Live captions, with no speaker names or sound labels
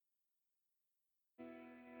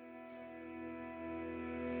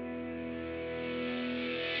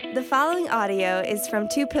The following audio is from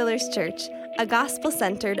Two Pillars Church, a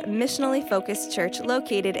gospel-centered, missionally focused church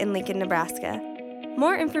located in Lincoln, Nebraska.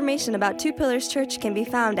 More information about Two Pillars Church can be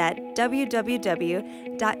found at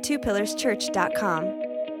www.twopillarschurch.com.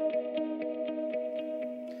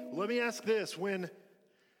 Let me ask this. When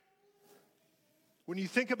you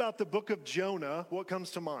think about the book of Jonah, what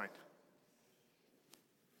comes to mind?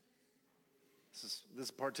 This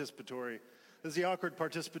is participatory. This is the awkward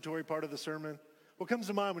participatory part of the sermon. What comes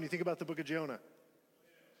to mind when you think about the book of Jonah?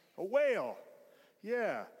 A whale.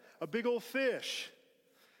 Yeah. A big old fish.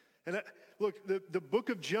 And look, the book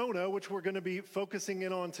of Jonah, which we're going to be focusing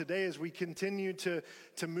in on today as we continue to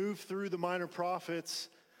move through the minor prophets,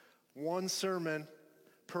 one sermon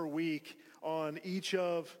per week on each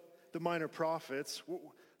of the minor prophets.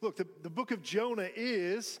 Look, the book of Jonah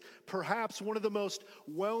is perhaps one of the most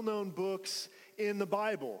well-known books in the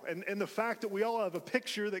Bible. And the fact that we all have a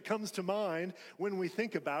picture that comes to mind when we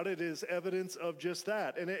think about it is evidence of just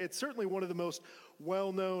that. And it's certainly one of the most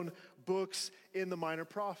well-known books in the minor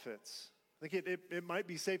prophets. I think it might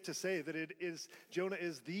be safe to say that Jonah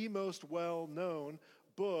is the most well-known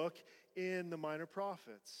book in the minor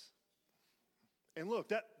prophets. And look,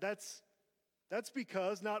 that's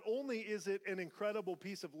because not only is it an incredible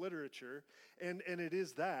piece of literature, and it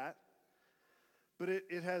is that, but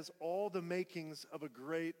it has all the makings of a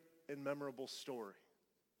great and memorable story,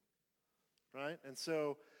 right? And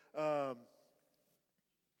so, on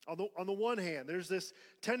the one hand, there's this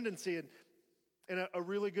tendency in a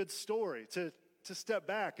really good story to step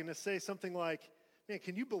back and to say something like, man,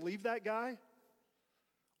 can you believe that guy?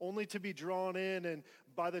 Only to be drawn in, and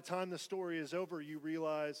by the time the story is over, you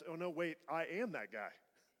realize, oh no, wait, I am that guy.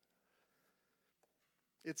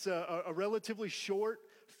 It's a relatively short,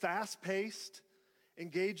 fast-paced,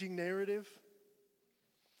 engaging narrative.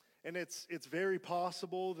 And it's very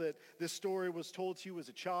possible that this story was told to you as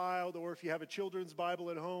a child, or if you have a children's Bible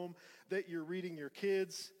at home that you're reading your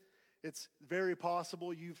kids. It's very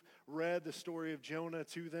possible you've read the story of Jonah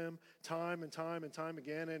to them time and time and time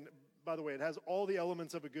again. And by the way, it has all the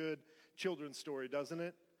elements of a good children's story, doesn't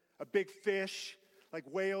it? A big fish, like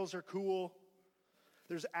whales are cool.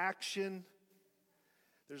 There's action.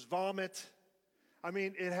 There's vomit. I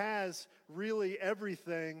mean, it has really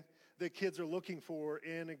everything that kids are looking for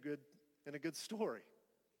in a good story.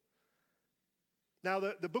 Now,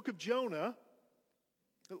 the book of Jonah,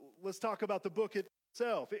 let's talk about the book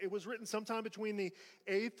itself. It was written sometime between the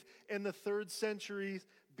 8th and the 3rd century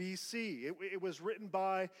BC. It was written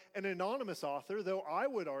by an anonymous author, though I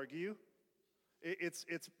would argue it's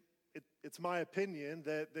my opinion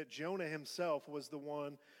that Jonah himself was the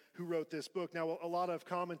one who wrote this book. Now, a lot of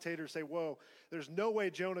commentators say, whoa, there's no way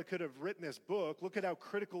Jonah could have written this book. Look at how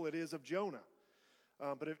critical it is of Jonah.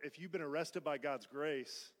 But if you've been arrested by God's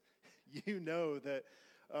grace, you know that,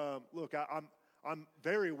 look, I'm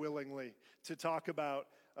very willingly to talk about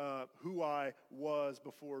who I was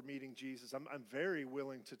before meeting Jesus. I'm very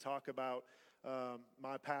willing to talk about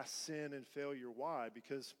my past sin and failure. Why?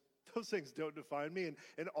 Because those things don't define me,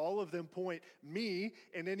 and all of them point me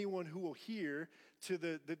and anyone who will hear to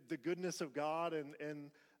the goodness of God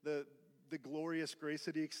and the glorious grace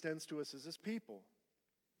that He extends to us as His people.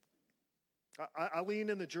 I lean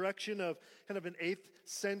in the direction of kind of an 8th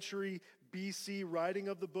century BC writing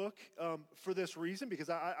of the book for this reason, because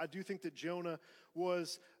I do think that Jonah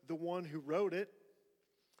was the one who wrote it.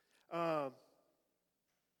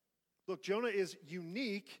 Look, Jonah is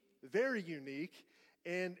unique, very unique,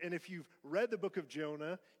 and if you've read the book of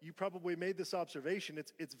Jonah, you probably made this observation.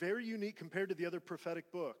 It's very unique compared to the other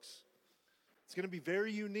prophetic books. It's going to be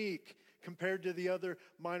very unique compared to the other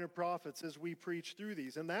minor prophets as we preach through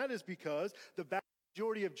these, and that is because the vast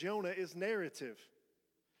majority of Jonah is narrative.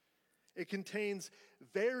 It contains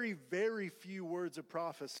very, very few words of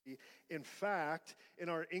prophecy. In fact, in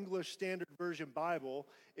our English Standard Version Bible,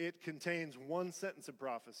 it contains one sentence of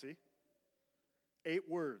prophecy, 8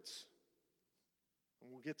 words.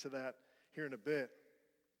 And we'll get to that here in a bit.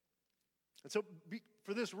 And so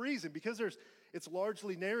for this reason, because it's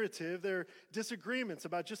largely narrative, there are disagreements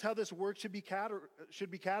about just how this work should be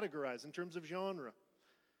categorized in terms of genre.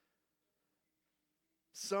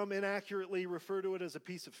 Some inaccurately refer to it as a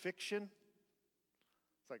piece of fiction.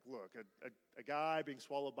 It's like, look, a guy being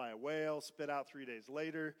swallowed by a whale, spit out 3 days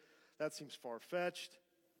later. That seems far-fetched.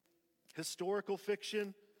 Historical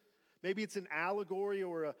fiction. Maybe it's an allegory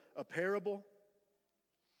or a parable.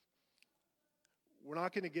 We're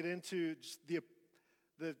not going to get into just we're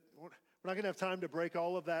not going to have time to break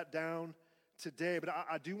all of that down today, but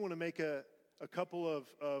I do want to make a couple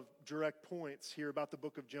of direct points here about the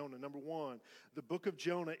book of Jonah. Number one, the book of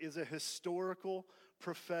Jonah is a historical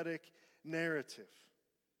prophetic narrative.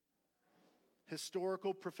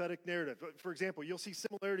 historical prophetic narrative. For example, you'll see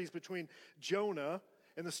similarities between Jonah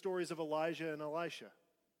and the stories of Elijah and Elisha.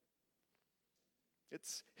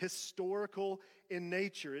 It's historical in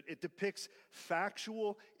nature. It depicts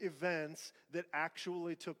factual events that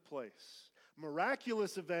actually took place.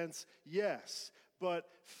 Miraculous events, yes, but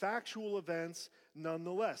factual events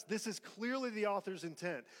nonetheless. This is clearly the author's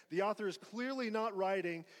intent. The author is clearly not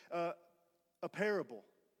writing a parable.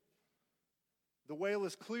 The whale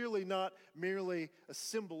is clearly not merely a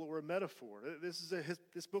symbol or a metaphor.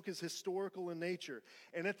 This book is historical in nature.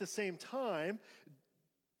 And at the same time,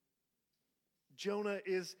 Jonah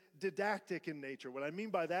is didactic in nature. What I mean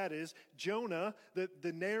by that is Jonah,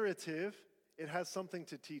 the narrative, it has something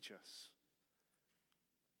to teach us.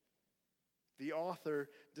 The author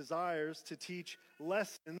desires to teach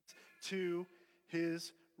lessons to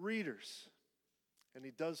his readers. And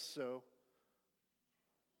he does so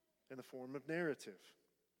in the form of narrative.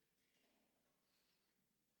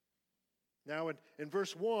 Now in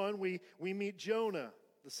verse 1, we meet Jonah,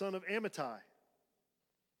 the son of Amittai. It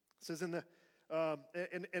says and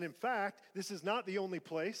in fact, this is not the only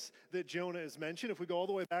place that Jonah is mentioned. If we go all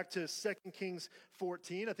the way back to 2 Kings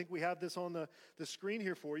 14, I think we have this on the screen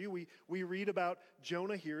here for you. We read about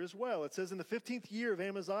Jonah here as well. It says, in the 15th year of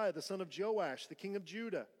Amaziah, the son of Joash, the king of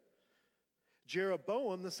Judah,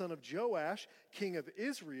 Jeroboam, the son of Joash, king of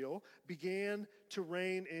Israel, began to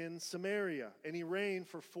reign in Samaria, and he reigned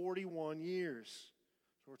for 41 years.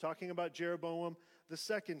 So we're talking about Jeroboam the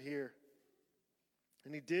second here.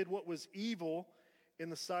 And he did what was evil in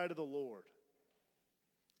the sight of the Lord.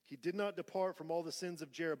 He did not depart from all the sins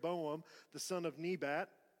of Jeroboam, the son of Nebat,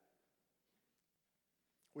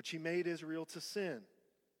 which he made Israel to sin.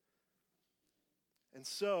 And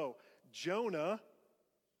so, Jonah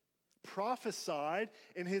prophesied,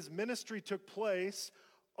 and his ministry took place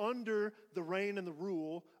under the reign and the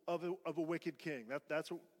rule of a wicked king. That's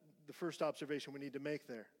the first observation we need to make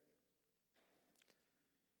there.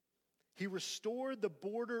 He restored the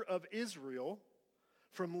border of Israel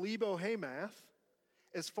from Lebo Hamath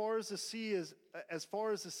as far as the sea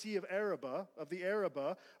of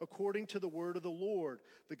Arabah, according to the word of the Lord,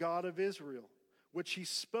 the God of Israel, which he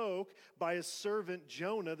spoke by his servant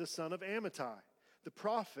Jonah, the son of Amittai, the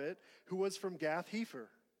prophet who was from Gath-hepher.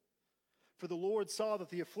 For the Lord saw that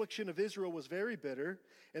the affliction of Israel was very bitter,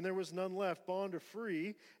 and there was none left, bond or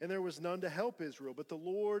free, and there was none to help Israel. But the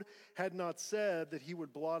Lord had not said that he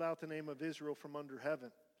would blot out the name of Israel from under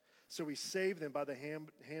heaven. So he saved them by the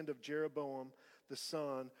hand of Jeroboam, the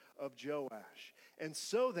son of Joash. And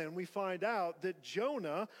so then we find out that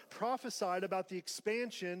Jonah prophesied about the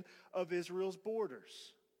expansion of Israel's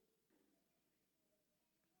borders.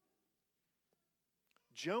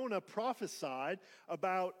 Jonah prophesied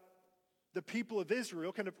about the people of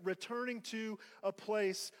Israel kind of returning to a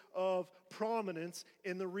place of prominence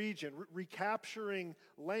in the region, recapturing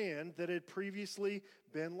land that had previously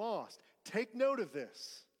been lost. Take note of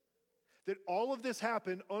this, that all of this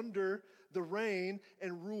happened under the reign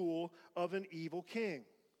and rule of an evil king.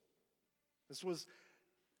 This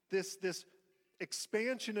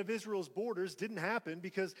expansion of Israel's borders didn't happen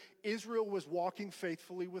because Israel was walking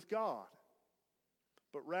faithfully with God,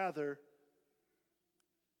 but rather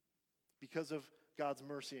because of God's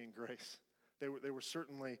mercy and grace. They were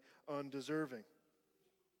certainly undeserving.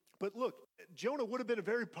 But look, Jonah would have been a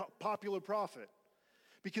very popular prophet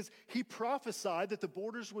because he prophesied that the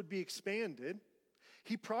borders would be expanded.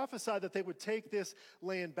 He prophesied that they would take this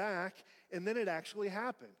land back, and then it actually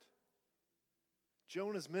happened.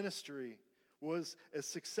 Jonah's ministry was a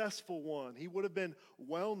successful one. He would have been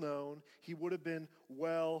well known. He would have been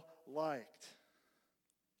well liked.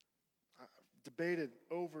 Debated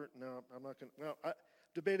over and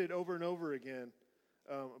over again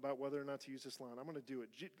about whether or not to use this line. I'm going to do it.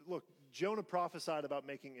 Look, Jonah prophesied about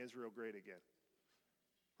making Israel great again,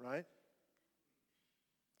 right?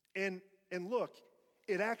 And look,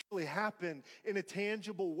 it actually happened in a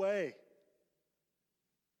tangible way.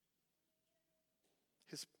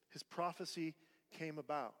 His prophecy came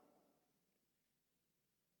about.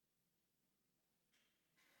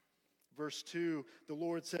 Verse 2, the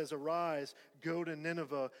Lord says, "Arise, go to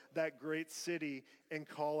Nineveh, that great city, and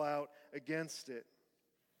call out against it."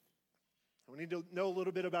 We need to know a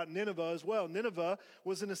little bit about Nineveh as well. Nineveh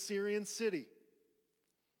was an Assyrian city,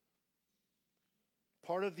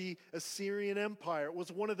 part of the Assyrian Empire. It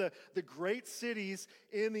was one of the great cities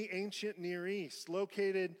in the ancient Near East,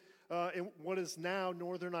 located in what is now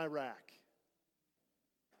northern Iraq.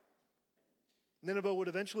 Nineveh would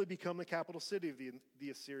eventually become the capital city of the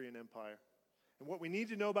Assyrian Empire. And what we need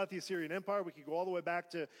to know about the Assyrian Empire, we could go all the way back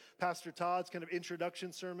to Pastor Todd's kind of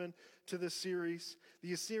introduction sermon to this series.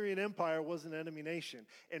 The Assyrian Empire was an enemy nation.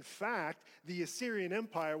 In fact, the Assyrian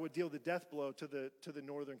Empire would deal the death blow to the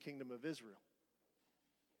northern kingdom of Israel.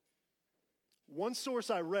 One source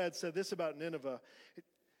I read said this about Nineveh. It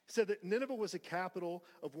said that Nineveh was a capital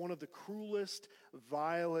of one of the cruelest,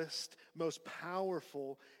 vilest, most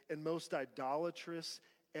powerful, and most idolatrous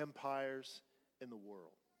empires in the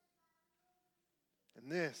world. And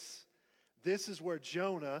this is where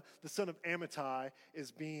Jonah, the son of Amittai, is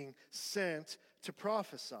being sent to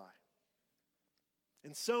prophesy.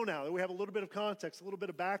 And so now that we have a little bit of context, a little bit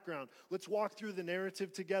of background, let's walk through the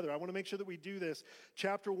narrative together. I want to make sure that we do this.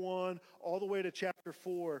 Chapter 1 all the way to chapter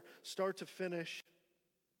 4, start to finish.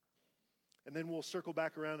 And then we'll circle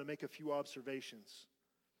back around and make a few observations.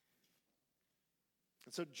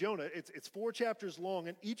 And so Jonah, it's 4 chapters long,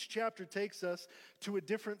 and each chapter takes us to a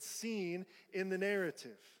different scene in the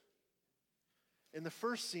narrative. In the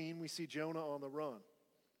first scene, we see Jonah on the run.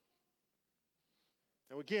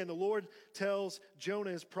 Now again, the Lord tells Jonah,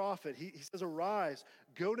 his prophet, he says, "Arise,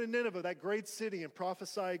 go to Nineveh, that great city, and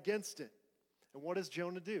prophesy against it." And what does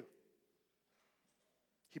Jonah do?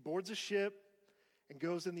 He boards a ship and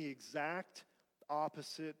goes in the exact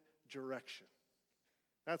opposite direction.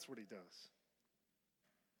 That's what he does.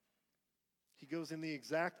 He goes in the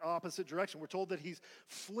exact opposite direction. We're told that he's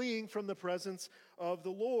fleeing from the presence of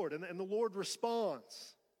the Lord. And the Lord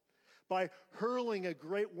responds by hurling a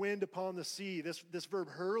great wind upon the sea. This verb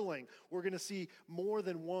hurling, we're going to see more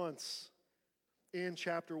than once in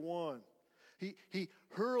chapter 1. He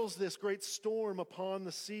hurls this great storm upon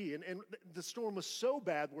the sea. And the storm was so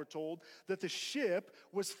bad, we're told, that the ship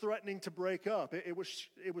was threatening to break up. It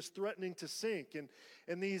was threatening to sink.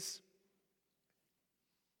 And these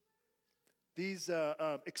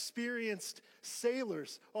experienced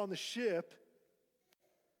sailors on the ship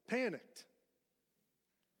panicked.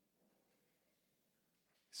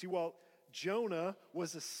 See, while Jonah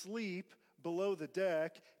was asleep below the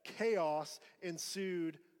deck, chaos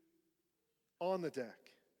ensued on the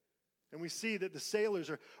deck. And we see that the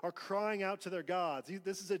sailors are crying out to their gods.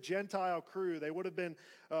 This is a Gentile crew. They would have been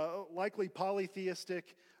likely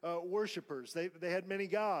polytheistic worshipers. They had many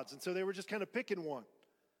gods, and so they were just kind of picking one.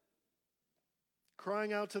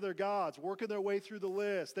 Crying out to their gods, working their way through the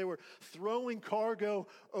list. They were throwing cargo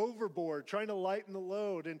overboard, trying to lighten the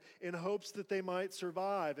load in hopes that they might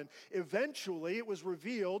survive. And eventually it was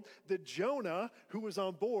revealed that Jonah, who was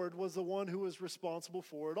on board, was the one who was responsible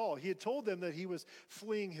for it all. He had told them that he was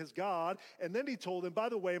fleeing his God, and then he told them, by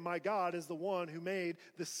the way, my God is the one who made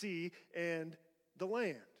the sea and the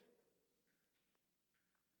land.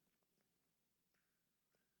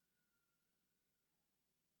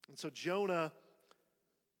 And so Jonah,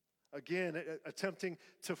 again, attempting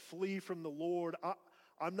to flee from the Lord.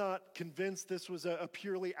 I'm not convinced this was a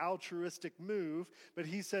purely altruistic move, but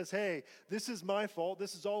he says, hey, this is my fault.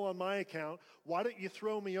 This is all on my account. Why don't you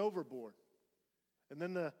throw me overboard? And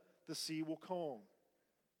then the sea will calm.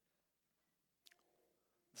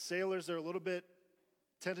 The sailors are a little bit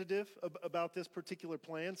tentative about this particular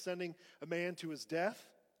plan, sending a man to his death,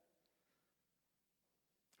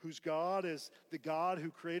 whose God is the God who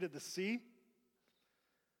created the sea.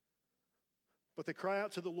 But they cry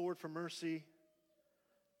out to the Lord for mercy.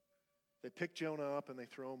 They pick Jonah up and they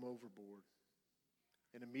throw him overboard.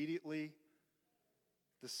 And immediately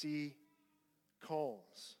the sea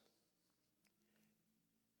calms.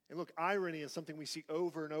 And look, irony is something we see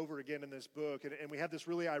over and over again in this book. And we have this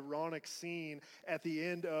really ironic scene at the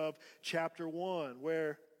end of chapter 1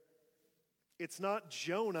 where it's not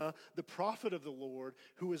Jonah, the prophet of the Lord,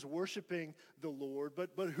 who is worshiping the Lord,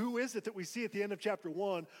 but who is it that we see at the end of chapter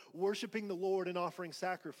 1 worshiping the Lord and offering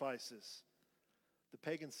sacrifices? The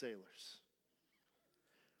pagan sailors.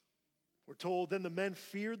 We're told, then the men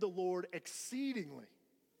feared the Lord exceedingly,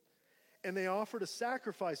 and they offered a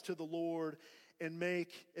sacrifice to the Lord and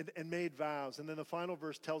made vows. And then the final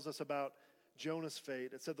verse tells us about Jonah's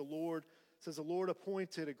fate. It said the Lord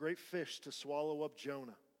appointed a great fish to swallow up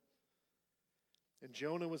Jonah. And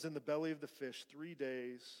Jonah was in the belly of the fish 3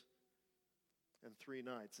 days and 3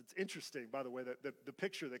 nights. It's interesting, by the way, that the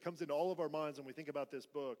picture that comes into all of our minds when we think about this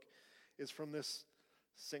book is from this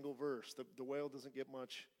single verse. The whale doesn't get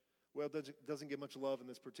much love in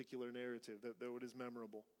this particular narrative, though it is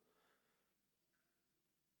memorable.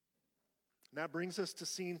 And that brings us to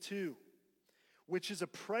scene 2, which is a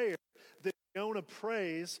prayer that Jonah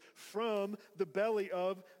prays from the belly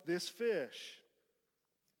of this fish.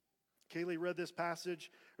 Kaylee read this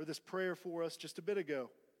passage or this prayer for us just a bit ago.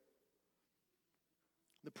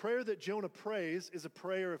 The prayer that Jonah prays is a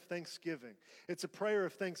prayer of thanksgiving. It's a prayer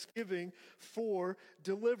of thanksgiving for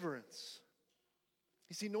deliverance.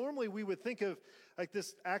 You see, normally we would think of like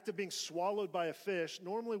this act of being swallowed by a fish.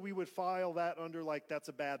 Normally we would file that under like that's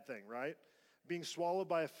a bad thing, right? Being swallowed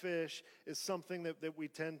by a fish is something that we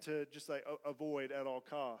tend to just like avoid at all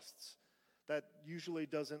costs. That usually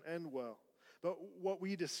doesn't end well. But what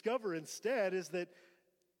we discover instead is that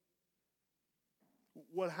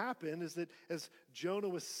what happened is that as Jonah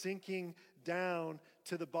was sinking down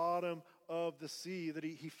to the bottom of the sea, that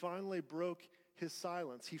he finally broke his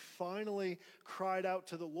silence. He finally cried out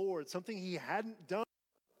to the Lord, something he hadn't done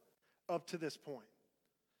up to this point.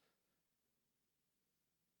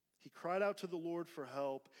 He cried out to the Lord for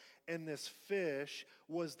help, and this fish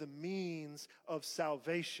was the means of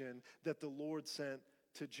salvation that the Lord sent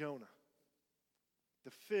to Jonah.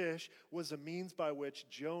 The fish was a means by which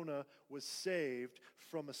Jonah was saved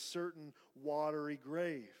from a certain watery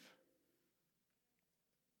grave.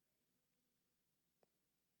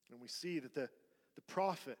 And we see that the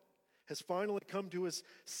prophet has finally come to his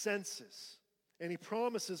senses, and he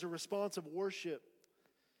promises a response of worship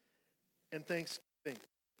and thanksgiving.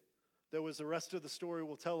 Though as the rest of the story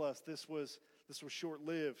will tell us, this was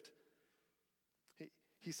short-lived.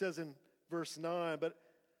 He says in verse 9, "But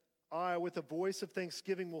I, with a voice of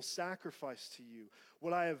thanksgiving, will sacrifice to you.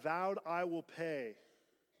 What I have vowed, I will pay.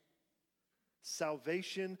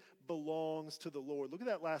 Salvation belongs to the Lord." Look at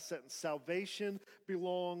that last sentence. Salvation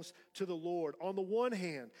belongs to the Lord. On the one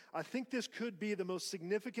hand, I think this could be the most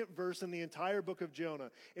significant verse in the entire book of Jonah.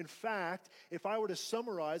 In fact, if I were to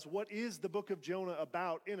summarize what is the book of Jonah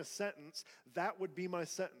about in a sentence, that would be my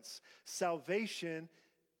sentence. Salvation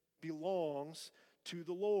belongs to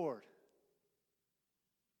the Lord.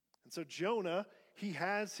 And so Jonah, he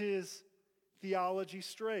has his theology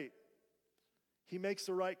straight. He makes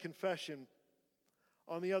the right confession.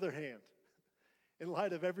 On the other hand, in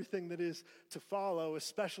light of everything that is to follow,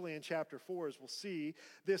 especially in chapter 4, as we'll see,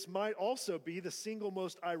 this might also be the single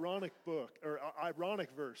most ironic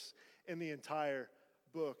verse in the entire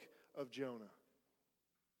book of Jonah.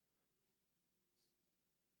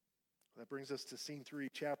 That brings us to scene 3,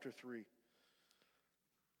 chapter 3,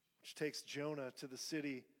 which takes Jonah to the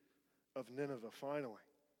city of Nineveh, finally.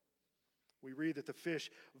 We read that the fish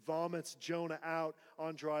vomits Jonah out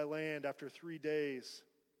on dry land after 3 days.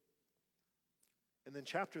 And then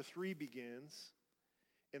chapter 3 begins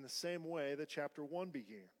in the same way that chapter 1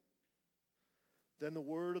 began. Then the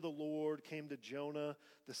word of the Lord came to Jonah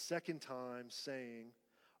the second time, saying,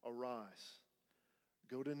 "Arise,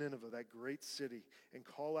 go to Nineveh, that great city, and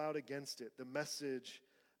call out against it the message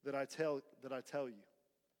that I tell you."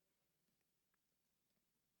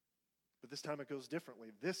 But this time it goes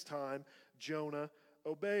differently. This time, Jonah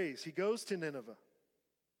obeys. He goes to Nineveh.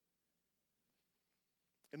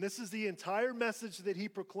 And this is the entire message that he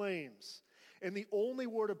proclaims, and the only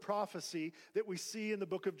word of prophecy that we see in the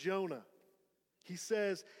book of Jonah. He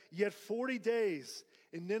says, "Yet 40 days,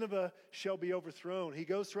 and Nineveh shall be overthrown." He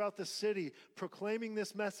goes throughout the city proclaiming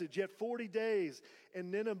this message. Yet 40 days,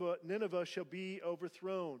 and Nineveh shall be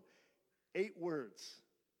overthrown. 8 words.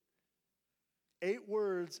 8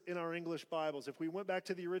 words in our English Bibles. If we went back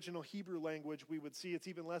to the original Hebrew language, we would see it's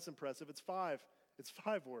even less impressive. It's 5. It's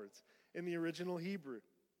 5 words in the original Hebrew.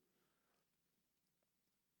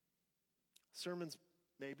 Sermon's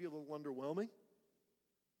maybe a little underwhelming.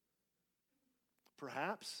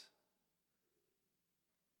 Perhaps.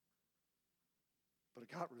 But it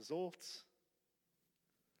got results.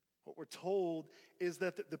 What we're told is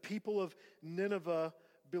that the people of Nineveh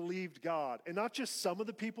believed God. And not just some of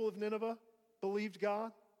the people of Nineveh believed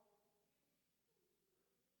God.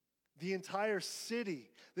 The entire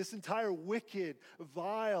city, this entire wicked,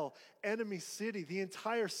 vile, enemy city, the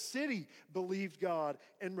entire city believed God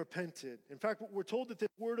and repented. In fact, we're told that the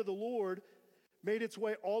word of the Lord made its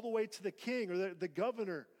way all the way to the king or the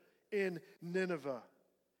governor in Nineveh.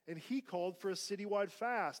 And he called for a citywide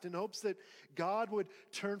fast in hopes that God would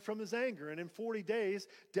turn from his anger. And in 40 days,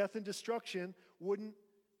 death and destruction wouldn't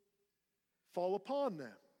fall upon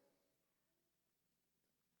them.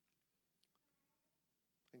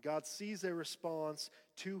 And God sees a response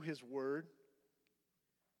to his word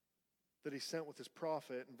that he sent with his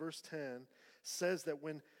prophet. And verse 10 says that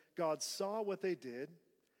when God saw what they did,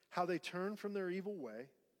 how they turned from their evil way,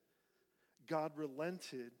 God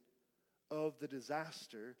relented of the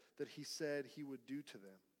disaster that he said he would do to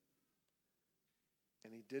them.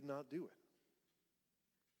 And he did not do it.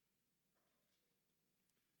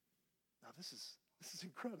 Now this is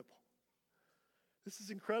incredible. This is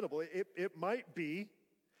incredible. It might be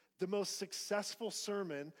the most successful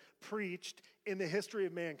sermon preached in the history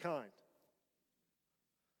of mankind.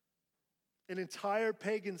 An entire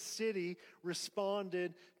pagan city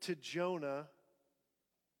responded to Jonah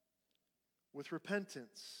with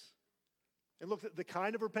repentance. And look, the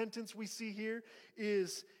kind of repentance we see here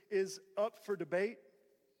is up for debate.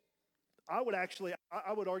 I would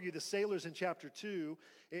argue the sailors in chapter 2,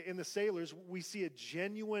 in the sailors, we see a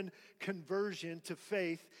genuine conversion to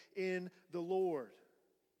faith in the Lord.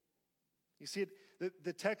 You see,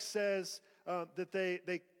 the text says that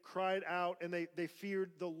they cried out and they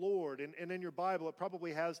feared the Lord. And in your Bible, it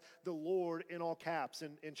probably has the Lord in all caps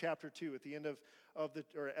in chapter 2 at the end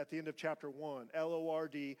of chapter 1.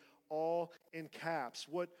 L-O-R-D, all in caps.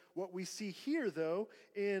 What we see here, though,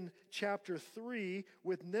 in chapter 3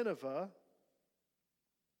 with Nineveh,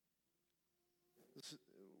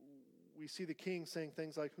 we see the king saying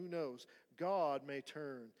things like, who knows, God may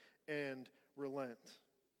turn and relent.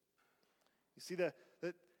 You see that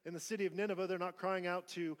in the city of Nineveh, they're not crying out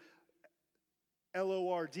to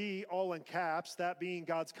L-O-R-D, all in caps, that being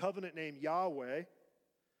God's covenant name, Yahweh.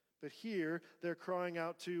 But here, they're crying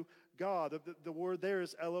out to God. The word there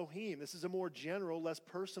is Elohim. This is a more general, less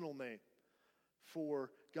personal name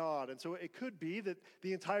for God. And so it could be that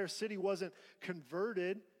the entire city wasn't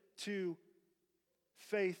converted to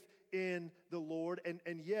faith in the Lord,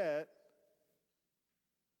 and yet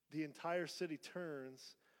the entire city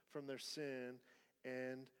turns from their sin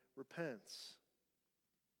and repents.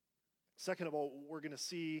 Second of all, we're going to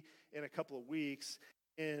see in a couple of weeks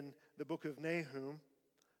in the book of Nahum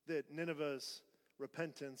that Nineveh's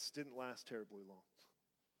repentance didn't last terribly long.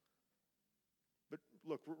 But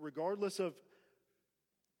look, regardless of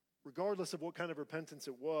what kind of repentance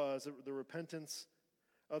it was, the repentance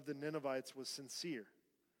of the Ninevites was sincere.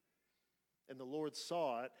 And the Lord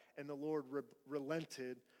saw it, and the Lord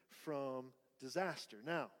relented from disaster.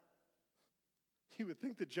 Now, you would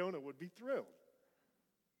think that Jonah would be thrilled,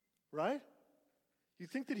 right?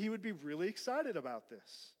 You'd think that he would be really excited about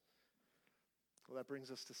this. Well, that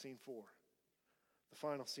brings us to scene 4, the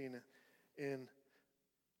final scene in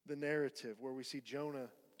the narrative where we see Jonah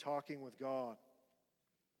talking with God.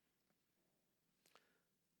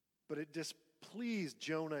 But it displeased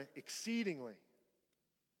Jonah exceedingly,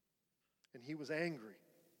 and he was angry.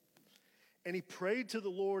 And he prayed to the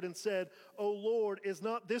Lord and said, O Lord, is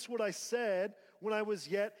not this what I said when I was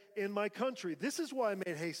yet in my country? This is why I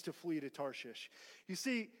made haste to flee to Tarshish. You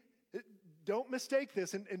see, don't mistake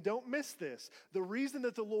this and don't miss this. The reason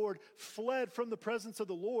that the Lord fled from the presence of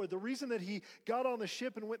the Lord, the reason that he got on the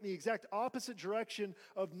ship and went in the exact opposite direction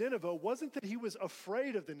of Nineveh wasn't that he was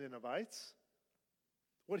afraid of the Ninevites.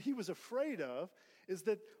 What he was afraid of is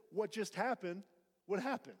that what just happened would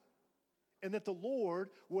happen, and that the Lord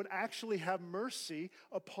would actually have mercy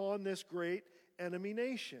upon this great enemy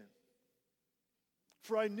nation.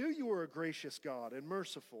 For I knew you were a gracious God and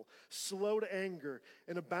merciful, slow to anger,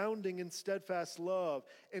 and abounding in steadfast love,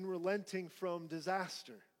 and relenting from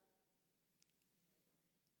disaster.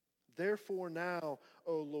 Therefore now,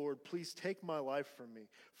 O Lord, please take my life from me,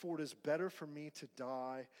 for it is better for me to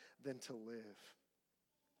die than to live.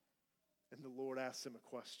 And the Lord asks him a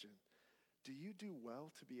question. Do you do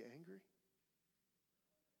well to be angry?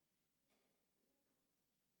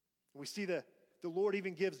 We see the Lord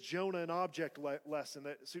even gives Jonah an object lesson.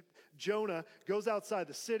 So Jonah goes outside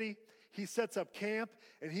the city, he sets up camp,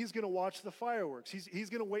 and he's going to watch the fireworks. He's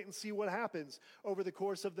going to wait and see what happens over the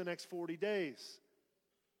course of the next 40 days.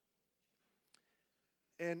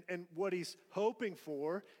 And what he's hoping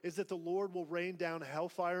for is that the Lord will rain down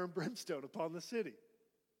hellfire and brimstone upon the city.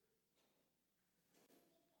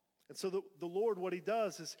 And so the Lord, what he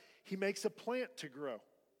does is he makes a plant to grow,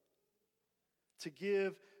 to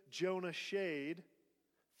give Jonah shade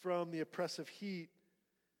from the oppressive heat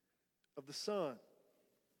of the sun.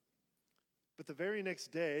 But the very next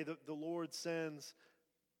day, the Lord sends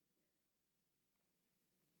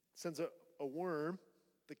a worm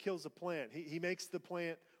that kills the plant. He makes the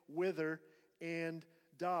plant wither and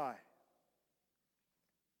die.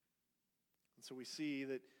 And so we see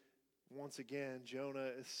that once again, Jonah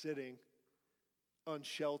is sitting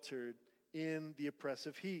unsheltered in the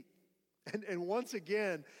oppressive heat. And once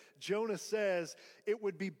again, Jonah says, it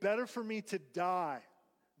would be better for me to die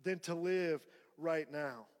than to live right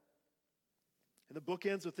now. And the book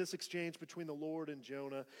ends with this exchange between the Lord and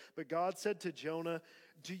Jonah. But God said to Jonah,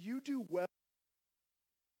 do you do well?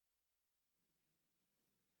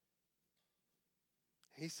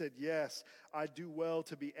 He said, yes, I do well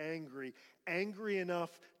to be angry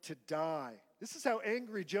enough to die. This is how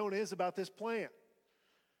angry Jonah is about this plant.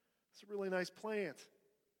 It's a really nice plant.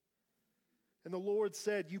 And the Lord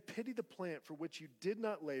said, you pity the plant for which you did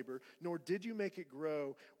not labor, nor did you make it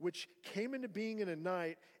grow, which came into being in a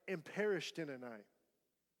night and perished in a night.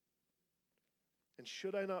 And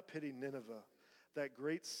should I not pity Nineveh, that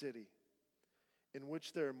great city, in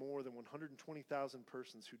which there are more than 120,000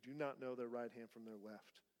 persons who do not know their right hand from their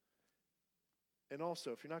left? And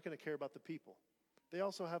also, if you're not going to care about the people, they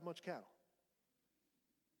also have much cattle.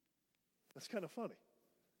 That's kind of funny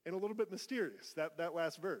and a little bit mysterious, that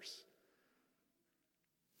last verse.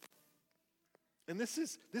 And this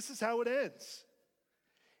is how it ends.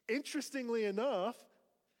 Interestingly enough,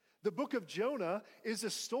 the book of Jonah is a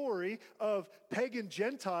story of pagan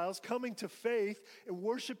Gentiles coming to faith and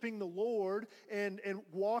worshiping the Lord and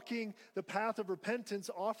walking the path of repentance,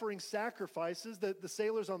 offering sacrifices. The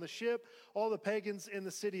sailors on the ship, all the pagans in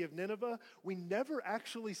the city of Nineveh. We never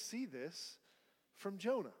actually see this from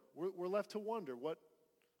Jonah. We're left to wonder what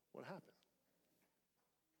happened.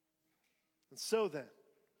 And so then,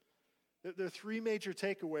 there are three major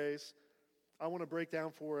takeaways I want to break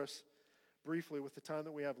down for us briefly with the time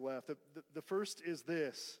that we have left. The first is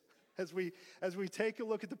this. As we take a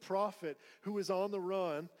look at the prophet who is on the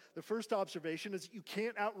run, the first observation is you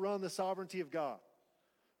can't outrun the sovereignty of God.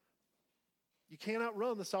 You can't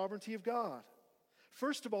outrun the sovereignty of God.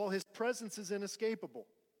 First of all, his presence is inescapable.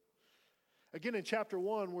 Again, in chapter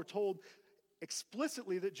 1, we're told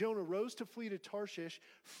explicitly that Jonah rose to flee to Tarshish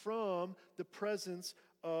from the presence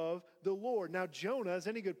of the Lord. Now, Jonah, as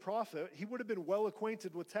any good prophet, he would have been well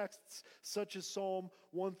acquainted with texts such as Psalm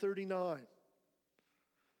 139.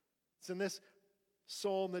 It's in this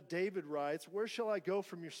psalm that David writes, "Where shall I go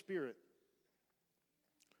from your spirit?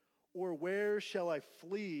 Or where shall I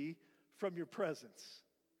flee from your presence?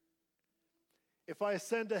 If I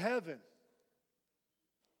ascend to heaven,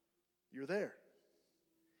 you're there.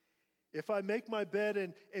 If I make my bed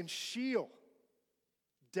in Sheol,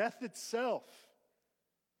 death itself,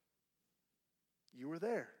 you were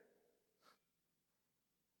there."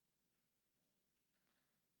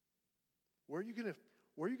 Where are you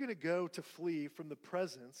going to go to flee from the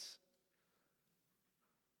presence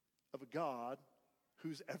of a God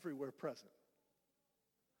who's everywhere present?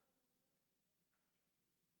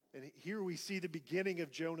 And here we see the beginning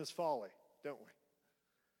of Jonah's folly, don't we?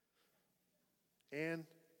 And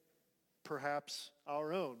perhaps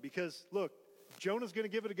our own. Because, look, Jonah's going to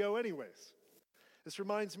give it a go anyways. This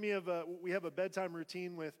reminds me of, we have a bedtime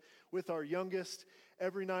routine with our youngest.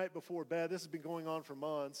 Every night before bed, this has been going on for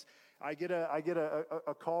months, I get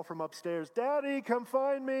a call from upstairs, "Daddy, come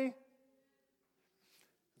find me." And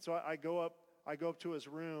so I go up to his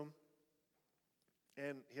room,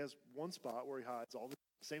 and he has one spot where he hides, all the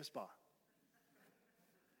same spot.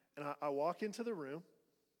 And I walk into the room,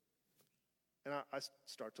 and I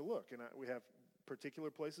start to look, and we have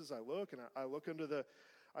particular places I look, and I look under the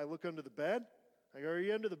bed. I go, "Are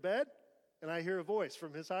you under the bed?" And I hear a voice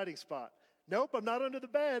from his hiding spot. "Nope, I'm not under the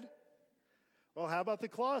bed." "Well, how about the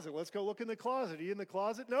closet? Let's go look in the closet. Are you in the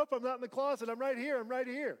closet?" "Nope, I'm not in the closet. I'm right here. I'm right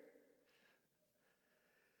here."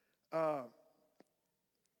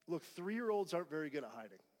 Look, 3-year-olds aren't very good at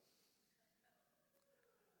hiding.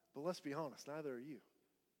 But let's be honest, neither are you.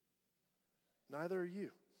 Neither are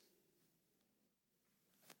you.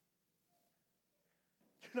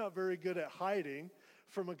 You're not very good at hiding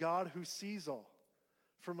from a God who sees all,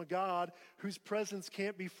 from a God whose presence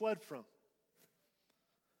can't be fled from.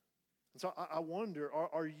 And so I wonder,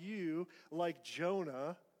 are you like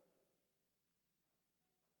Jonah?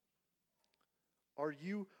 Are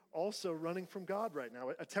you also running from God right now,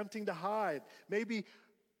 attempting to hide? Maybe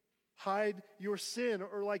hide your sin,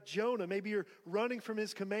 or like Jonah, maybe you're running from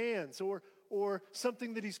his commands, or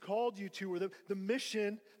something that he's called you to, or the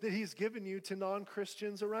mission that he's given you to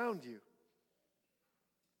non-Christians around you.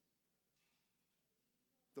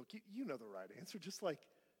 Look, you know the right answer, just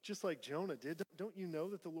like Jonah did. Don't you know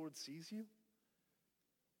that the Lord sees you?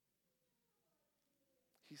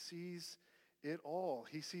 He sees it all.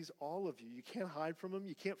 He sees all of you. You can't hide from him.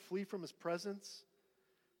 You can't flee from his presence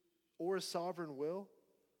or his sovereign will.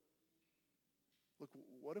 Look,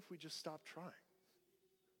 what if we just stop trying?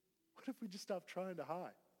 What if we just stop trying to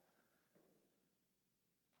hide?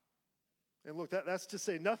 And look, that's to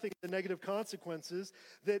say nothing of the negative consequences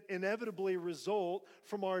that inevitably result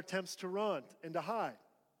from our attempts to run and to hide.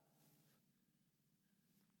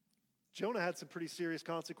 Jonah had some pretty serious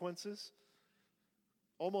consequences.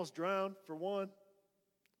 Almost drowned, for one.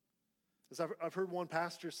 As I've heard one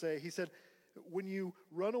pastor say, he said, when you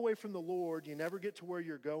run away from the Lord, you never get to where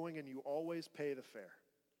you're going, and you always pay the fare.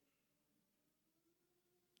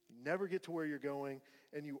 You never get to where you're going,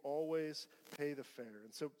 and you always pay the fare.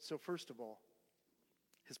 And so first of all,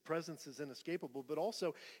 his presence is inescapable, but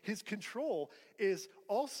also his control is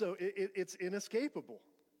also, it's inescapable.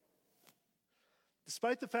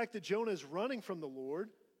 Despite the fact that Jonah is running from the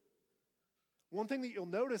Lord, One thing that you'll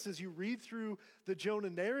notice as you read through the Jonah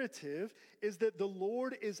narrative is that the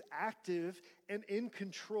Lord is active and in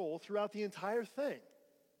control throughout the entire thing.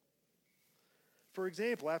 For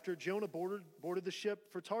example, after Jonah boarded the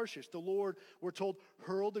ship for Tarshish, the Lord, we're told,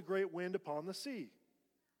 hurled a great wind upon the sea.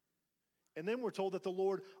 And then we're told that the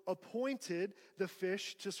Lord appointed the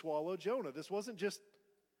fish to swallow Jonah. This wasn't just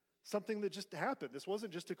something that just happened. This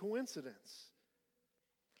wasn't just a coincidence.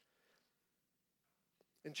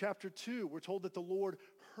 In chapter 2, we're told that the Lord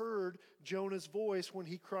heard Jonah's voice when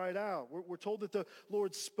he cried out. We're told that the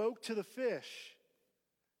Lord spoke to the fish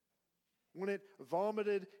when it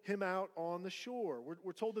vomited him out on the shore.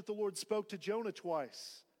 We're told that the Lord spoke to Jonah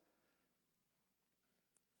twice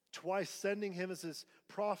sending him as his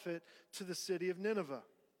prophet to the city of Nineveh.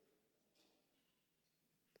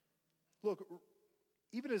 Look,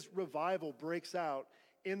 even as revival breaks out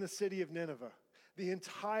in the city of Nineveh, the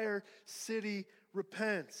entire city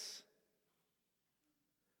repents.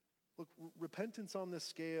 Look, repentance on this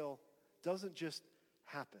scale doesn't just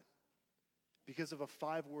happen because of a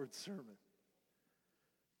 5-word sermon.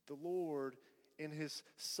 The Lord, in his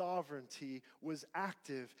sovereignty, was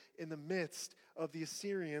active in the midst of the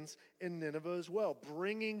Assyrians in Nineveh as well,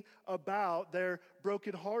 bringing about their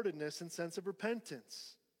brokenheartedness and sense of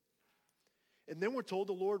repentance. And then we're told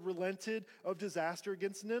the Lord relented of disaster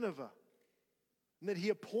against Nineveh, and that he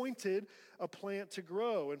appointed a plant to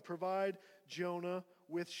grow and provide Jonah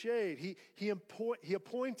with shade. He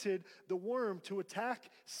appointed the worm to attack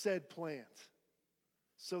said plant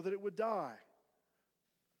so that it would die.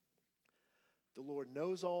 The Lord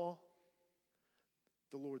knows all,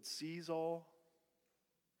 the Lord sees all,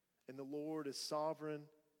 and the Lord is sovereign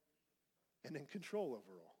and in control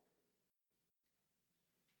over all.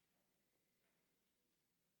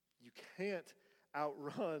 You can't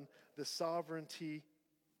outrun the sovereignty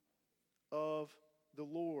of the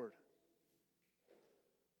Lord.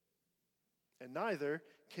 And neither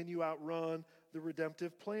can you outrun the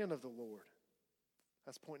redemptive plan of the Lord.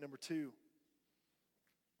 That's point number 2.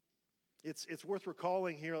 It's worth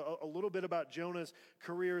recalling here a little bit about Jonah's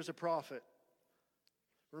career as a prophet.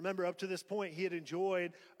 Remember, up to this point, he had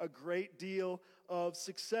enjoyed a great deal of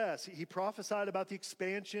success. He prophesied about the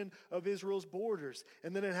expansion of Israel's borders,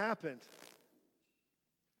 and then it happened.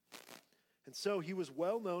 And so he was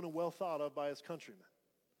well known and well thought of by his countrymen.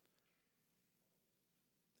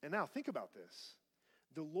 And now think about this.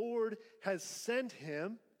 The Lord has sent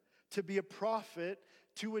him to be a prophet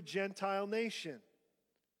to a Gentile nation.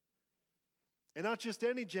 And not just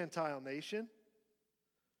any Gentile nation,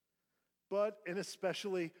 but an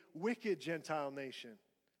especially wicked Gentile nation.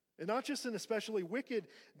 And not just an especially wicked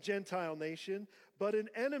Gentile nation, but an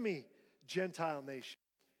enemy Gentile nation.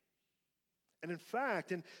 And in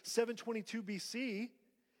fact, in 722 BC,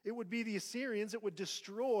 it would be the Assyrians that would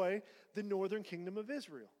destroy the northern kingdom of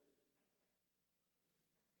Israel.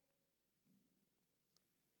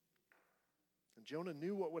 And Jonah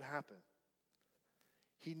knew what would happen.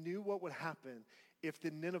 He knew what would happen if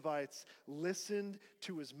the Ninevites listened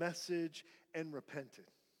to his message and repented.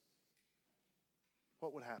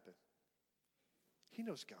 What would happen? He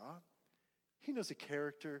knows God. He knows the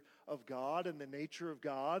character of God and the nature of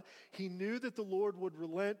God. He knew that the Lord would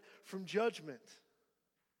relent from judgment.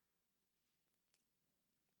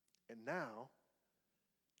 And now,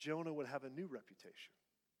 Jonah would have a new reputation.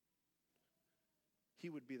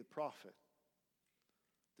 He would be the prophet,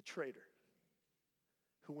 the traitor,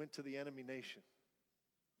 who went to the enemy nation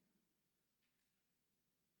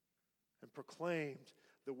and proclaimed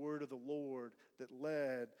the word of the Lord that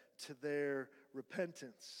led to their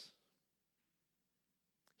repentance.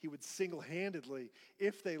 He would single-handedly,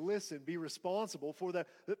 if they listened, be responsible for the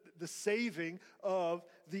saving of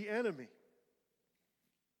the enemy.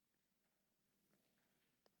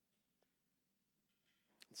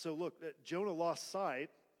 So look, Jonah lost sight,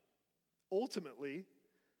 ultimately,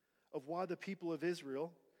 of why the people of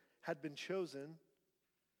Israel had been chosen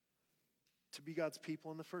to be God's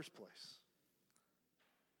people in the first place.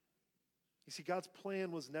 You see, God's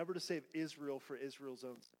plan was never to save Israel for Israel's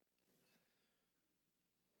own sake.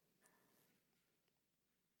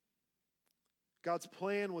 God's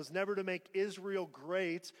plan was never to make Israel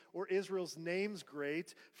great or Israel's names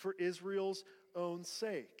great for Israel's own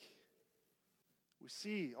sake.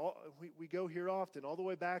 We go here often, all the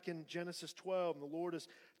way back in Genesis 12, and the Lord is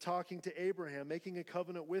talking to Abraham, making a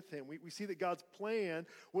covenant with him. We see that God's plan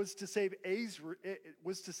was to save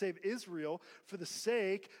Israel for the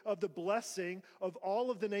sake of the blessing of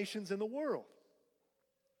all of the nations in the world,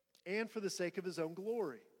 and for the sake of his own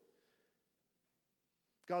glory.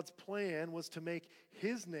 God's plan was to make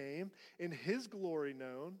his name and his glory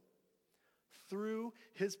known through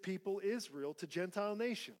his people Israel to Gentile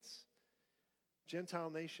nations. Gentile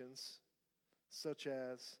nations such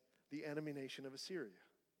as the enemy nation of Assyria.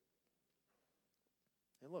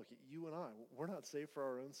 And look, you and I, we're not saved for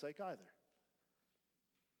our own sake either.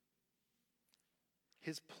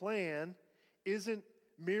 His plan isn't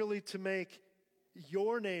merely to make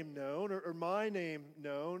your name known or my name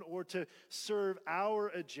known or to serve our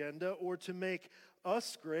agenda or to make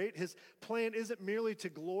us great. His plan isn't merely to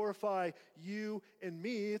glorify you and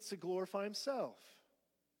me, it's to glorify himself.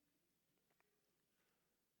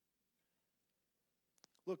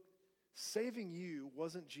 Look, saving you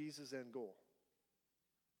wasn't Jesus' end goal.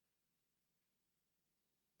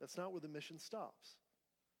 That's not where the mission stops.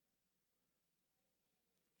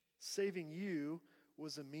 Saving you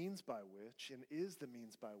was a means by which, and is the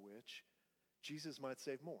means by which, Jesus might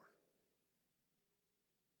save more.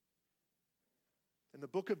 And the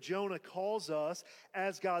book of Jonah calls us,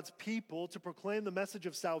 as God's people, to proclaim the message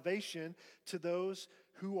of salvation to those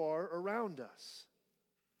who are around us.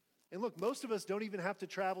 And look, most of us don't even have to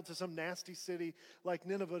travel to some nasty city like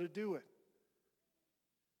Nineveh to do it.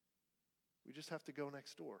 We just have to go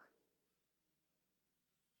next door.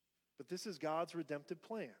 But this is God's redemptive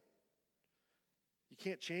plan. You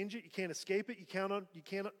can't change it. You can't escape it. You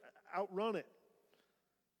can't outrun it.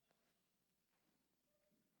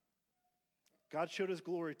 God showed his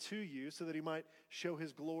glory to you so that he might show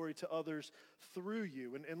his glory to others through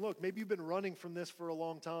you. And look, maybe you've been running from this for a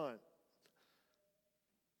long time.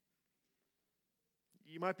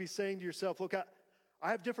 You might be saying to yourself, look, I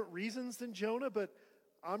have different reasons than Jonah, but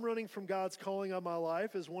I'm running from God's calling on my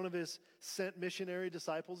life as one of his sent missionary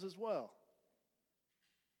disciples as well.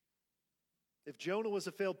 If Jonah was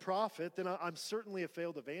a failed prophet, then I'm certainly a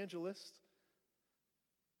failed evangelist.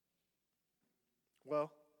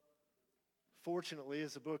 Well, fortunately,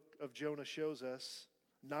 as the book of Jonah shows us,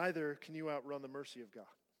 neither can you outrun the mercy of God.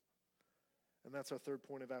 And that's our third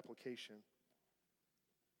point of application.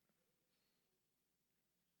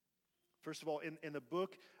 First of all, in the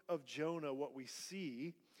book of Jonah, what we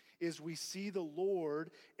see is we see the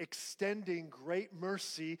Lord extending great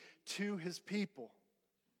mercy to his people.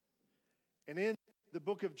 And in the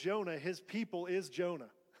book of Jonah, his people is Jonah.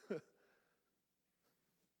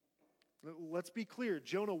 Let's be clear,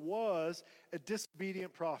 Jonah was a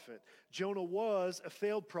disobedient prophet. Jonah was a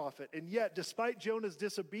failed prophet. And yet, despite Jonah's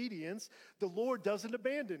disobedience, the Lord doesn't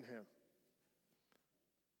abandon him.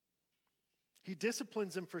 He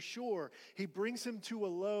disciplines him for sure. He brings him to a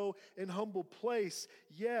low and humble place.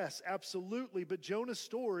 Yes, absolutely. But Jonah's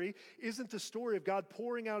story isn't the story of God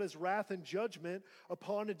pouring out his wrath and judgment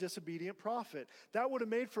upon a disobedient prophet. That would have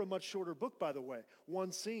made for a much shorter book, by the way.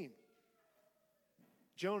 One scene.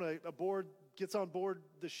 Jonah gets on board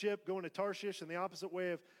the ship going to Tarshish in the opposite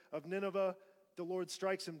way of Nineveh. The Lord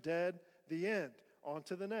strikes him dead. The end. On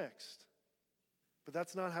to the next. But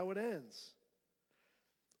that's not how it ends.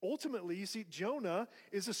 Ultimately, you see, Jonah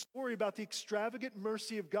is a story about the extravagant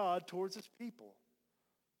mercy of God towards his people.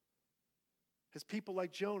 His people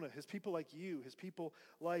like Jonah, his people like you, his people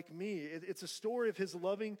like me. It's a story of his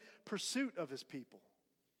loving pursuit of his people.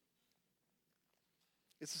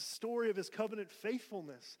 It's a story of his covenant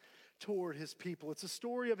faithfulness toward his people. It's a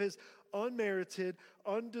story of his unmerited,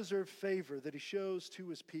 undeserved favor that he shows to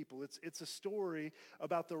his people. It's a story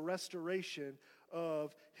about the restoration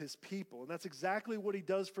of his people. And that's exactly what he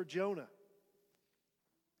does for Jonah.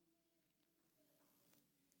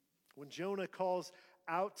 When Jonah calls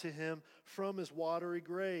out to him from his watery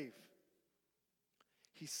grave,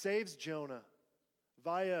 he saves Jonah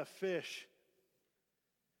via a fish.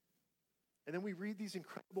 And then we read these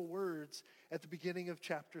incredible words at the beginning of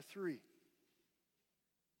chapter 3.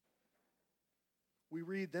 We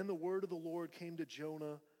read, "Then the word of the Lord came to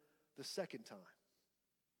Jonah the second time."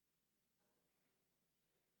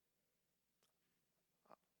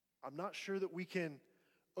 I'm not sure that we can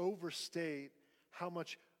overstate how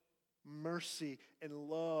much mercy and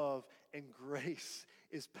love and grace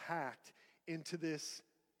is packed into this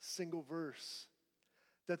single verse.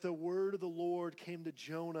 That the word of the Lord came to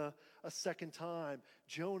Jonah a second time.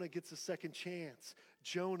 Jonah gets a second chance.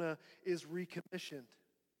 Jonah is recommissioned.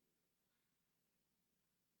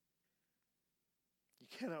 You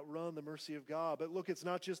cannot run the mercy of God. But look, it's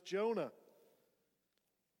not just Jonah.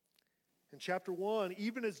 In chapter 1,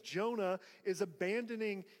 even as Jonah is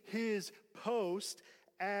abandoning his post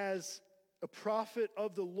as a prophet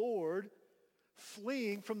of the Lord,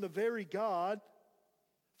 fleeing from the very God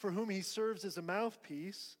for whom he serves as a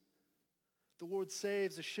mouthpiece, the Lord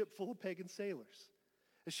saves a ship full of pagan sailors.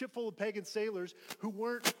 A ship full of pagan sailors who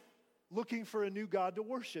weren't looking for a new God to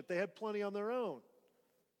worship. They had plenty on their own.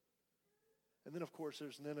 And then, of course,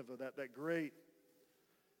 there's Nineveh, that great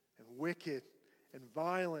and wicked and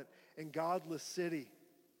violent and godless city,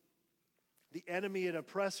 the enemy and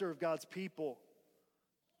oppressor of God's people.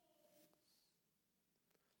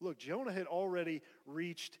 Look, Jonah had already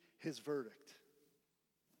reached his verdict.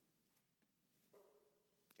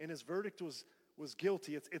 And his verdict was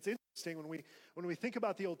guilty. It's interesting when we think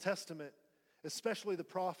about the Old Testament, especially the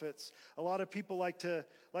prophets. A lot of people like to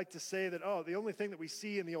say that, oh, the only thing that we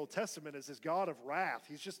see in the Old Testament is this God of wrath.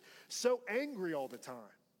 He's just so angry all the time.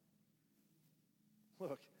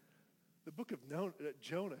 Look, the book of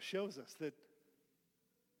Jonah shows us that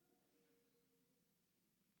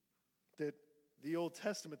the Old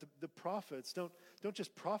Testament, the prophets don't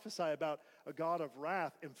just prophesy about a God of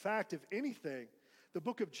wrath. In fact, if anything, the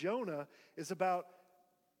book of Jonah is about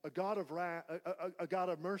a God of wrath, a God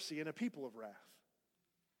of mercy and a people of wrath.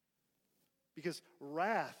 Because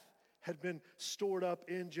wrath had been stored up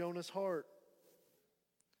in Jonah's heart.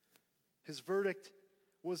 His verdict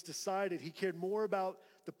was decided. He cared more about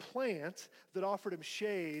the plant that offered him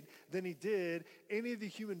shade than he did any of the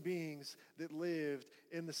human beings that lived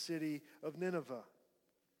in the city of Nineveh.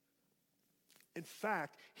 In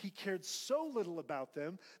fact, he cared so little about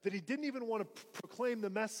them that he didn't even want to proclaim the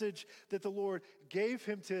message that the Lord gave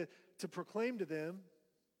him to proclaim to them.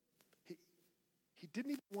 He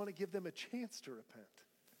didn't even want to give them a chance to repent.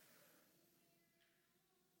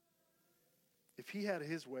 If he had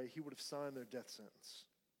his way, he would have signed their death sentence.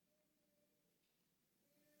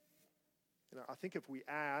 I think if we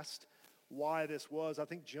asked why this was, I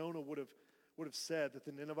think Jonah would have said that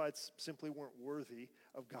the Ninevites simply weren't worthy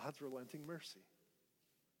of God's relenting mercy.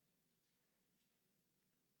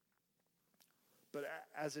 But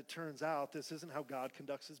as it turns out, this isn't how God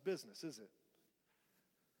conducts his business, is it?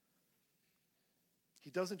 He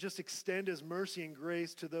doesn't just extend his mercy and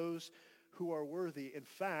grace to those who are worthy. In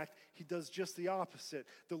fact, he does just the opposite.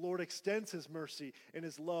 The Lord extends his mercy and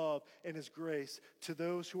his love and his grace to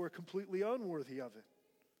those who are completely unworthy of it.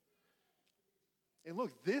 And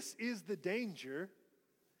look, this is the danger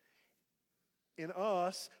in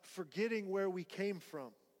us forgetting where we came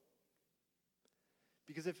from.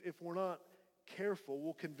 Because if we're not careful,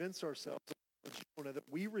 we'll convince ourselves that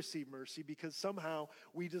we receive mercy because somehow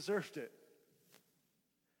we deserved it.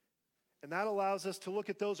 And that allows us to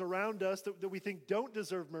look at those around us that we think don't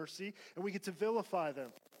deserve mercy, and we get to vilify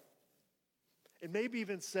them. And maybe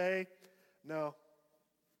even say, no,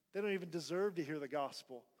 they don't even deserve to hear the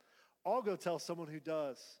gospel. I'll go tell someone who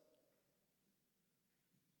does.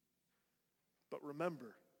 But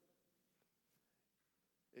remember,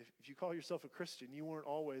 if you call yourself a Christian, you weren't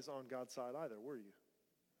always on God's side either, were you?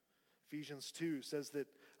 Ephesians 2 says that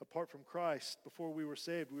apart from Christ, before we were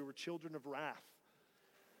saved, we were children of wrath,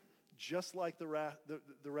 just like the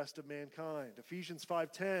rest of mankind. Ephesians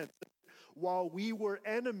 5:10, while we were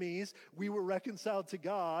enemies, we were reconciled to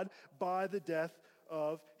God by the death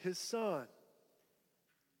of his Son.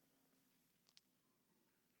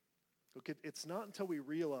 Look, it's not until we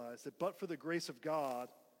realize that but for the grace of God,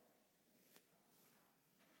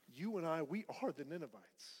 you and I, we are the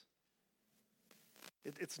Ninevites.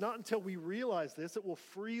 It's not until we realize this that we'll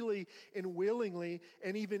freely and willingly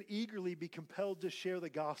and even eagerly be compelled to share the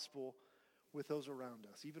gospel with those around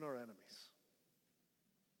us, even our enemies.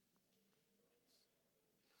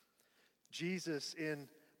 Jesus in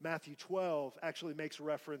Matthew 12 actually makes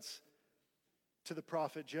reference to the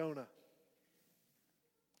prophet Jonah.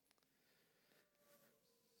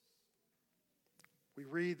 We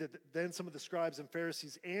read that then some of the scribes and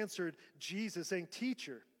Pharisees answered Jesus saying,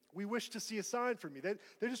 "Teacher, we wish to see a sign from you." They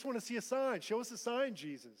just want to see a sign. Show us a sign,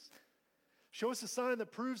 Jesus. Show us a sign that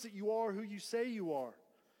proves that you are who you say you are.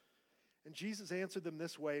 And Jesus answered them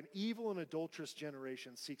this way: an evil and adulterous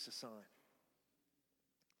generation seeks a sign,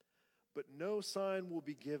 but no sign will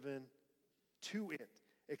be given to it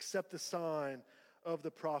except the sign of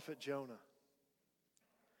the prophet Jonah.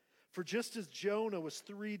 For just as Jonah was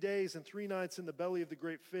 3 days and 3 nights in the belly of the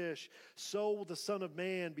great fish, so will the Son of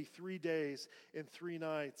Man be 3 days and 3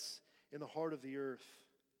 nights in the heart of the earth.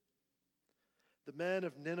 The men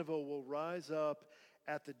of Nineveh will rise up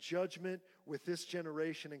at the judgment with this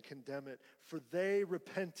generation and condemn it, for they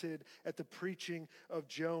repented at the preaching of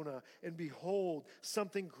Jonah. And behold,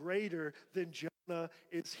 something greater than Jonah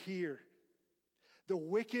is here. The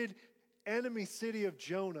wicked enemy city of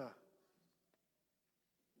Jonah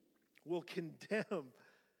will condemn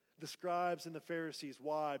the scribes and the Pharisees.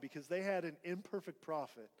 Why? Because they had an imperfect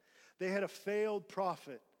prophet. They had a failed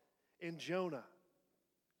prophet in Jonah.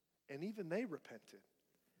 And even they repented.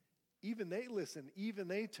 Even they listened. Even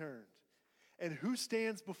they turned. And who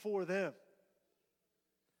stands before them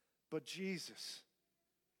but Jesus?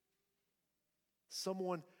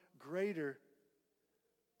 someone greater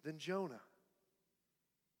than Jonah.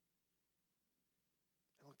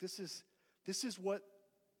 And look, this is what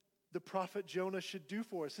the prophet Jonah should do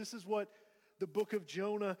for us. This is what the book of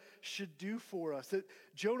Jonah should do for us. That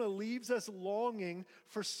Jonah leaves us longing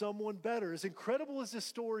for someone better. As incredible as this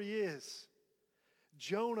story is,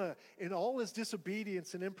 Jonah, in all his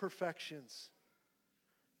disobedience and imperfections,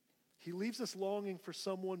 he leaves us longing for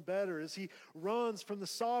someone better as he runs from the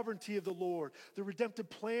sovereignty of the Lord, the redemptive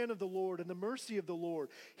plan of the Lord, and the mercy of the Lord.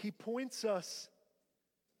 He points us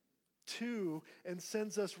to and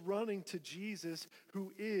sends us running to Jesus,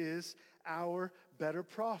 who is our better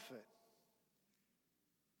prophet.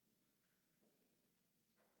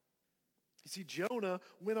 You see, Jonah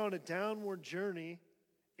went on a downward journey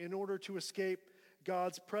in order to escape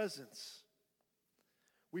God's presence.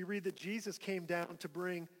 We read that Jesus came down to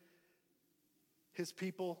bring his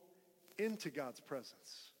people into God's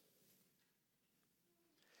presence.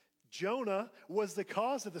 Jonah was the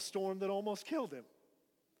cause of the storm that almost killed him.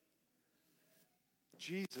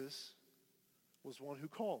 Jesus was one who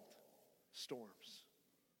calmed storms.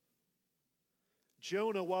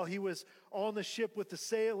 Jonah, while he was on the ship with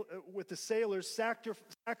the sailors,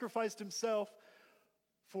 sacrificed himself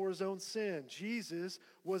for his own sin. Jesus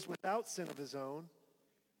was without sin of his own,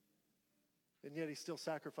 and yet he still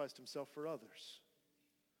sacrificed himself for others.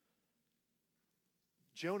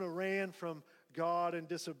 Jonah ran from God in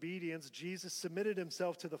disobedience. Jesus submitted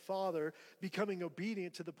himself to the Father, becoming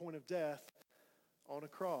obedient to the point of death on a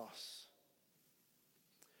cross.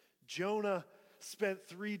 Jonah spent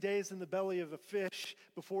 3 days in the belly of a fish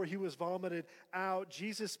before he was vomited out.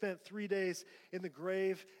 Jesus spent 3 days in the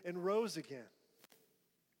grave and rose again.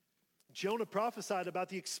 Jonah prophesied about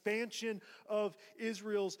the expansion of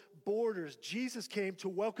Israel's borders. Jesus came to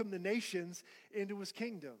welcome the nations into his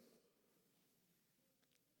kingdom.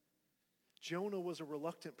 Jonah was a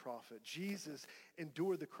reluctant prophet. Jesus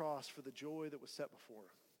endured the cross for the joy that was set before him.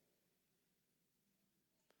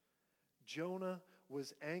 Jonah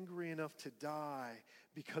was angry enough to die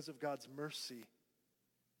because of God's mercy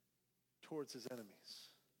towards his enemies.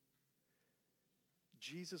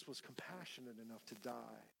 Jesus was compassionate enough to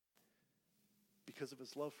die because of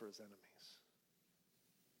his love for his enemies.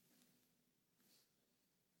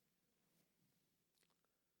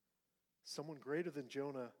 Someone greater than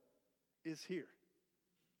Jonah is here.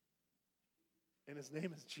 And his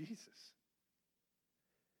name is Jesus.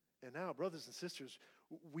 And now, brothers and sisters,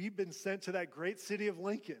 we've been sent to that great city of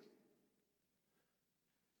Lincoln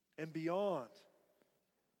and beyond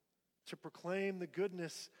to proclaim the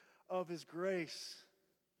goodness of his grace.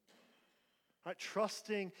 Right?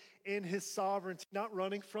 Trusting in his sovereignty, not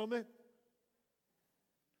running from it.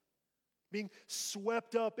 Being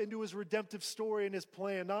swept up into his redemptive story and his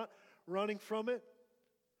plan, not running from it.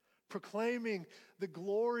 Proclaiming the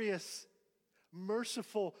glorious,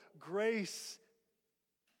 merciful grace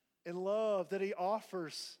and love that he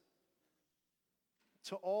offers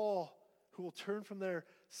to all who will turn from their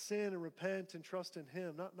sin and repent and trust in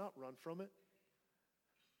him, not run from it.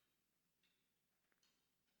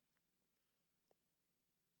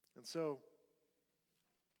 And so,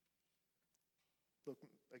 look,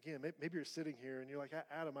 again, maybe you're sitting here and you're like,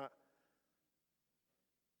 Adam,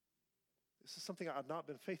 this is something I've not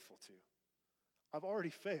been faithful to. I've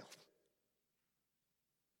already failed.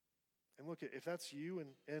 And look, if that's you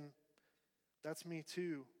and that's me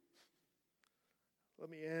too,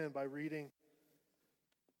 let me end by reading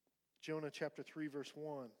Jonah chapter 3, verse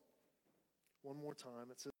 1. One more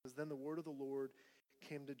time. It says, "Then the word of the Lord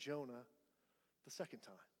came to Jonah the second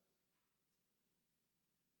time.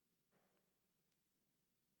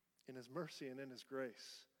 In his mercy and in his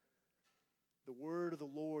grace." The word of the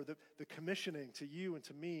Lord, the commissioning to you and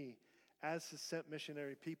to me as his sent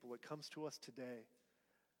missionary people, it comes to us today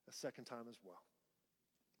a second time as well.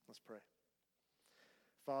 Let's pray.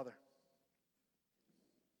 Father,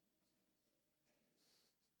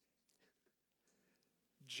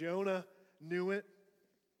 Jonah knew it,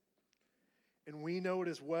 and we know it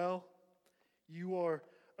as well. You are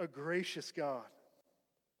a gracious God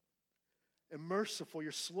and merciful.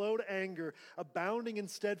 You're slow to anger, abounding in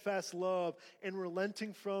steadfast love, and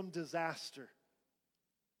relenting from disaster.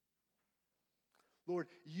 Lord,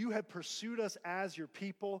 you have pursued us as your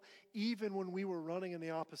people, even when we were running in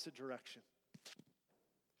the opposite direction.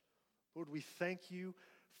 Lord, we thank you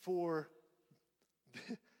for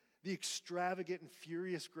the extravagant and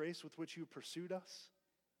furious grace with which you pursued us.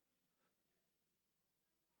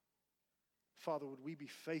 Father, would we be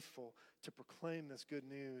faithful to proclaim this good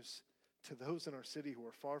news to those in our city who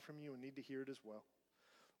are far from you and need to hear it as well?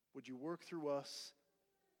 Would you work through us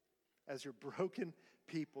as your broken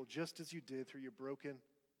people just as you did through your broken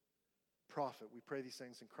prophet. We pray these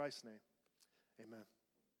things in Christ's name. Amen.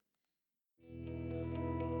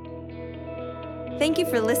 Thank you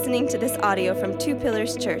for listening to this audio from Two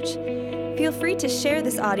Pillars Church. Feel free to share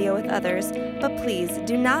this audio with others, but please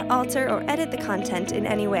do not alter or edit the content in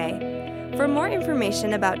any way. For more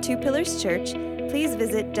information about Two Pillars Church, please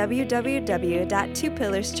visit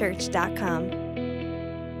www.twopillarschurch.com.